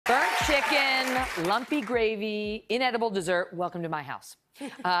Burnt chicken, lumpy gravy, inedible dessert. Welcome to my house.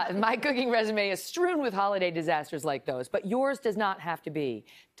 My cooking resume is strewn with holiday disasters like those, but yours does not have to be.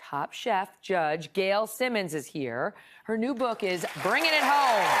 Top chef judge Gail Simmons is here. Her new book is Bringing It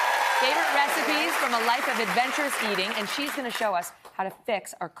Home. Favorite recipes from a life of adventurous eating, and she's going to show us how to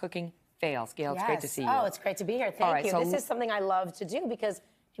fix our cooking fails. Gail, it's great to see you. Oh, it's great to be here. Thank you. This is something I love to do because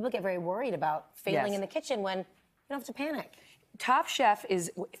people get very worried about failing in the kitchen when you don't have to panic. Top Chef is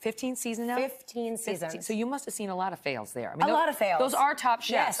 15 seasons now? 15 seasons. So you must have seen a lot of fails there. I mean, a lot of fails. Those are top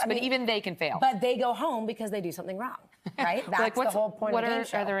chefs, yes, but even they can fail. But they go home because they do something wrong, right? That's like the whole point of the game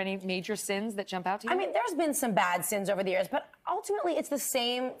show. Are there any major sins that jump out to you? I mean, there's been some bad sins over the years, but ultimately it's the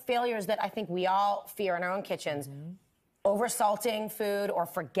same failures that I think we all fear in our own kitchens. Oversalting food or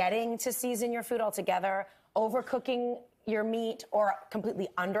forgetting to season your food altogether, overcooking your meat or completely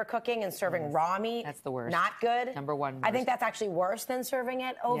undercooking and serving raw meat. That's the worst. Not good. Number one worst. I think that's actually worse than serving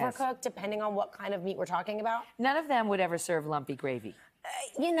it overcooked, depending on what kind of meat we're talking about. None of them would ever serve lumpy gravy.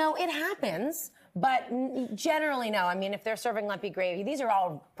 You know, it happens, but generally no. I mean, if they're serving lumpy gravy, these are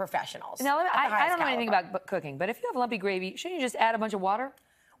all professionals. Now, I don't know anything about cooking, but if you have lumpy gravy, shouldn't you just add a bunch of water?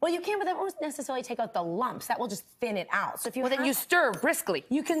 Well, you can, but that won't necessarily take out the lumps. That will just thin it out. So if you then you stir briskly.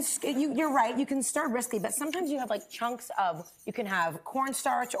 You can. You're right. You can stir briskly, but sometimes you have like chunks of. You can have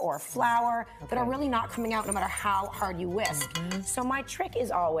cornstarch or flour that are really not coming out no matter how hard you whisk. So my trick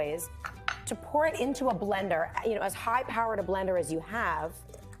is always to pour it into a blender. You know, as high-powered a blender as you have,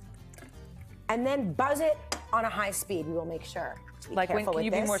 and then buzz it on a high speed. We will make sure. Like when? Can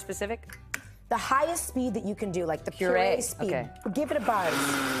you be more specific? The highest speed that you can do, like the puree speed. Okay. Give it a buzz.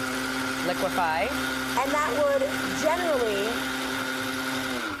 Liquefy. And that would generally,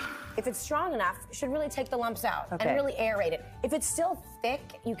 if it's strong enough, should really take the lumps out and really aerate it. If it's still thick,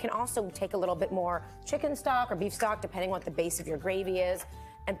 you can also take a little bit more chicken stock or beef stock, depending on what the base of your gravy is,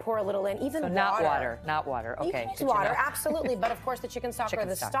 and pour a little in. Even water. Not water. Okay. You can use water, absolutely, but of course the chicken stock or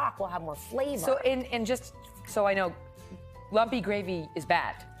the stock will have more flavor. So, and just so I know, lumpy gravy is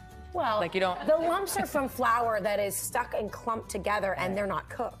bad. Well, like you don't... the lumps are from flour that is stuck and clumped together, and they're not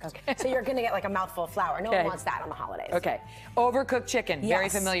cooked. So you're going to get like a mouthful of flour. No one wants that on the holidays. Okay. Overcooked chicken. Very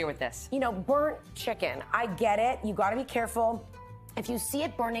familiar with this. You know, burnt chicken. I get it. You got to be careful. If you see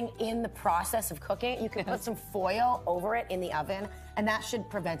it burning in the process of cooking, you can put some foil over it in the oven, and that should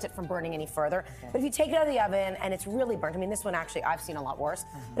prevent it from burning any further. But if you take it out of the oven and it's really burnt, I mean, this one actually I've seen a lot worse,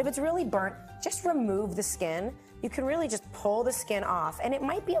 but if it's really burnt, just remove the skin. You can really just pull the skin off, and it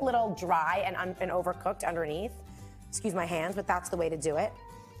might be a little dry and overcooked underneath. Excuse my hands, but that's the way to do it.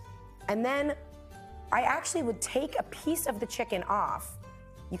 And then I actually would take a piece of the chicken off.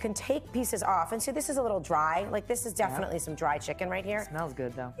 You can take pieces off, and see this is a little dry. Like this is definitely some dry chicken right here. It smells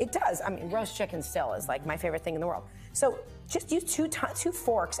good though. It does. I mean, roast chicken still is like my favorite thing in the world. So just use two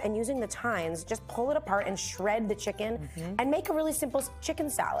forks, and using the tines, just pull it apart and shred the chicken and make a really simple chicken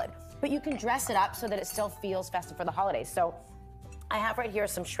salad. But you can dress it up so that it still feels festive for the holidays. So I have right here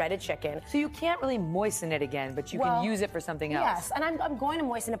some shredded chicken. So you can't really moisten it again, but you can use it for something else. Yes, and I'm going to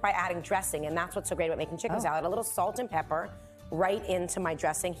moisten it by adding dressing, and that's what's so great about making chicken salad. A little salt and pepper right into my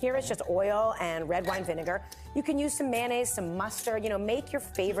dressing. Here is just oil and red wine vinegar. You can use some mayonnaise, some mustard, you know, make your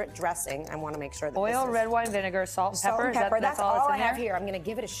favorite dressing. I want to make sure that oil, red wine vinegar, salt and pepper. That's all I have here. I'm going to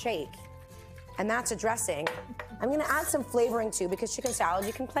give it a shake. And that's a dressing. I'm going to add some flavoring too, because chicken salad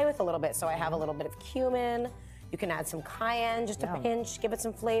you can play with a little bit. So I have a little bit of cumin. You can add some cayenne, just a pinch, give it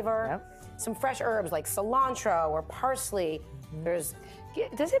some flavor. Some fresh herbs like cilantro or parsley. Does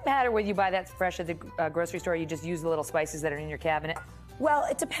it matter whether you buy that fresh at the grocery store, or you just use the little spices that are in your cabinet? Well,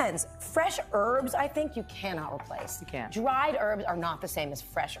 it depends. Fresh herbs, I think you cannot replace. You can't. Dried herbs are not the same as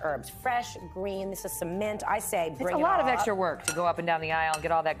fresh herbs. Fresh, green, this is some mint. I say bring it all up. It's a lot of extra work to go up and down the aisle and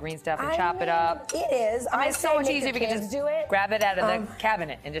get all that green stuff and chop it up. It is. I mean, it's so much easier if you can just grab it out of the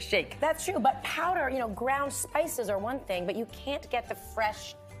cabinet and just shake. That's true, but powder, you know, ground spices are one thing, but you can't get the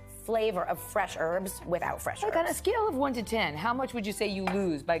fresh flavor of fresh herbs without fresh herbs. On a scale of 1 to 10, how much would you say you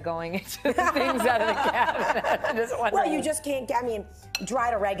lose by going into things out of the cabinet? Well, you just can't get, I mean,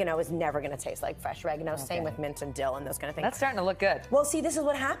 dried oregano is never going to taste like fresh oregano. Same with mint and dill and those kind of things. That's starting to look good. Well, see, this is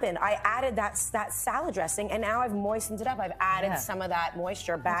what happened. I added that salad dressing, and now I've moistened it up. I've added some of that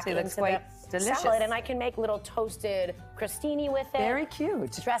moisture back into the salad, and I can make little toasted crostini with it. Very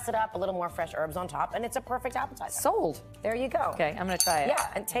cute. Dress it up, a little more fresh herbs on top, and it's a perfect appetizer. Sold. There you go. Okay, I'm going to try it.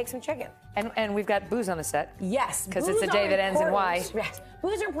 Yeah, and take some chicken. And we've got booze on the set. Yes. Because it's a day that ends in Y. Yes.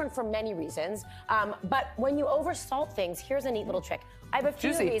 Booze are important for many reasons, but when you oversalt things, here's a neat little trick. I have a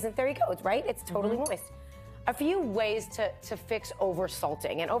few reasons. There you go. It's right. It's totally moist. a few ways to fix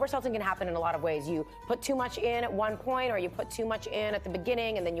oversalting. And oversalting can happen in a lot of ways. You put too much in at one point, or you put too much in at the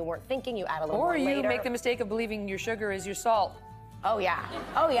beginning and then you weren't thinking, you add a little more later. Or you make the mistake of believing your sugar is your salt. Oh, yeah.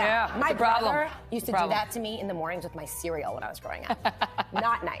 Oh, yeah. Yeah, My brother used to do problem. that to me in the mornings with my cereal when I was growing up.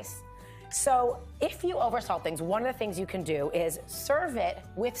 Not nice. So if you oversalt things, one of the things you can do is serve it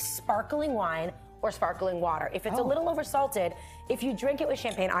with sparkling wine or sparkling water. If it's a little oversalted, if you drink it with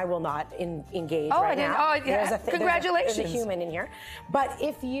champagne, I will not engage right now. Oh, yeah. Congratulations. There's a human in here. But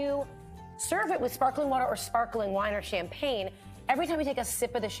if you serve it with sparkling water or sparkling wine or champagne, every time you take a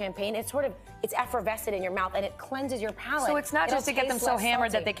sip of the champagne, it's effervescent in your mouth and it cleanses your palate. So it's not just to get them so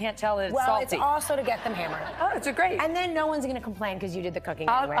hammered that they can't tell that it's salty. Well, it's also to get them hammered. Oh, it's a great. And then no one's going to complain because you did the cooking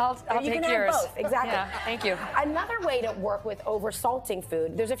anyway. I'll you take can yours. have both. Exactly. Yeah, thank you. Another way to work with oversalting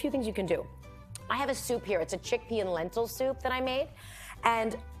food, there's a few things you can do. I have a soup here. It's a chickpea and lentil soup that I made.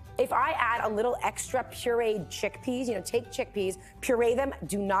 And if I add a little extra pureed chickpeas, take chickpeas, puree them,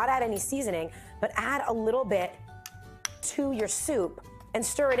 do not add any seasoning, but add a little bit to your soup and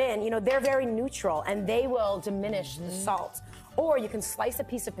stir it in. They're very neutral and they will diminish the salt. Or you can slice a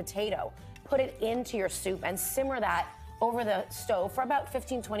piece of potato, put it into your soup and simmer that over the stove for about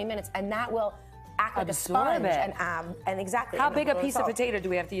 15-20 minutes, and that will act like a sponge and exactly. How big a piece of potato do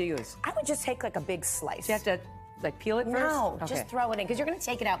we have to use? I would just take like a big slice. Do you have to peel it first? No, just throw it in because you're going to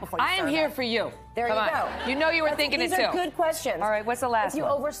take it out before you I am here for you. There you go. You know you were thinking it too. These are good questions. All right, what's the last one? If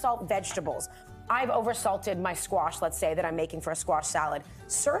you oversalt vegetables. I've oversalted my squash, let's say, that I'm making for a squash salad.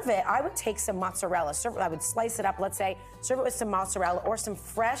 Serve it, I would take some mozzarella. I would slice it up, let's say, serve it with some mozzarella or some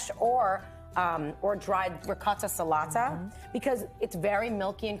fresh or dried ricotta salata, because it's very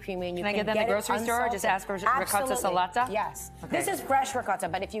milky and creamy, and you can get that in the grocery store? Just ask for ricotta salata? Yes. Okay. This is fresh ricotta,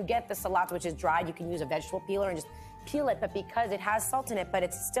 but if you get the salata, which is dried, you can use a vegetable peeler and just peel it, but because it has salt in it, but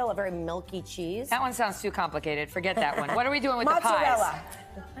it's still a very milky cheese. That one sounds too complicated. Forget that one. What are we doing with the pies? Mozzarella.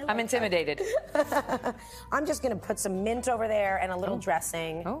 I'm intimidated. I'm just going to put some mint over there and a little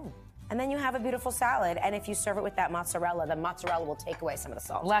dressing. Oh. And then you have a beautiful salad. And if you serve it with that mozzarella, the mozzarella will take away some of the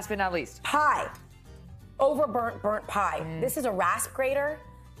salt. Last but not least. Pie. Burnt pie. This is a rasp grater.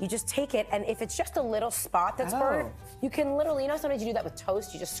 You just take it, and if it's just a little spot that's burnt, you can literally, sometimes you do that with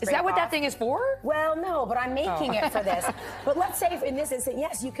toast, you just scrape Is that what off. that thing is for? Well, no, but I'm making it for this. But let's say in this instance,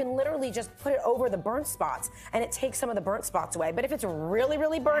 yes, you can literally just put it over the burnt spots, and it takes some of the burnt spots away. But if it's really,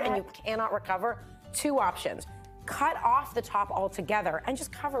 really burnt and you cannot recover, two options. Cut off the top altogether and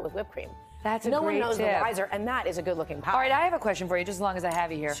just cover it with whipped cream. That's a no great one knows tip. the wiser, and that is a good-looking pie. All right, I have a question for you, just as long as I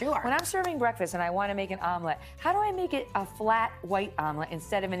have you here. Sure. When I'm serving breakfast and I want to make an omelet, how do I make it a flat white omelet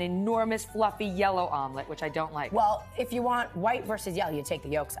instead of an enormous fluffy yellow omelet, which I don't like? Well, if you want white versus yellow, you take the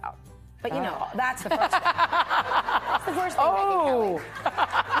yolks out. But that's the first thing. That's the first thing, Megyn Kelly.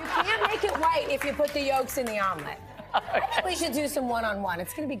 You can't make it white if you put the yolks in the omelet. I think we should do some one-on-one.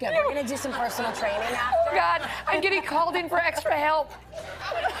 It's going to be good. We're going to do some personal training after. Oh, God, I'm getting called in for extra help.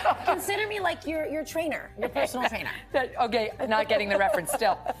 Consider me like your trainer, your personal trainer. Okay, not getting the reference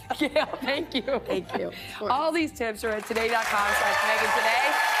still. Gail, thank you. Thank you. All these tips are at today.com/Megyn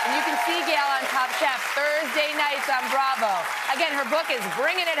Today. And you can see Gail on Top Chef Thursday nights on Bravo. Again, her book is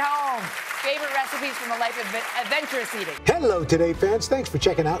Bringing It Home. Favorite recipes from a life of adventurous eating. Hello, Today fans. Thanks for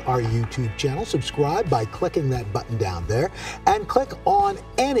checking out our YouTube channel. Subscribe by clicking that button down there and click on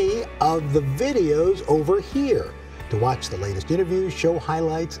any of the videos over here to watch the latest interviews, show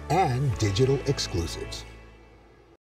highlights, and digital exclusives.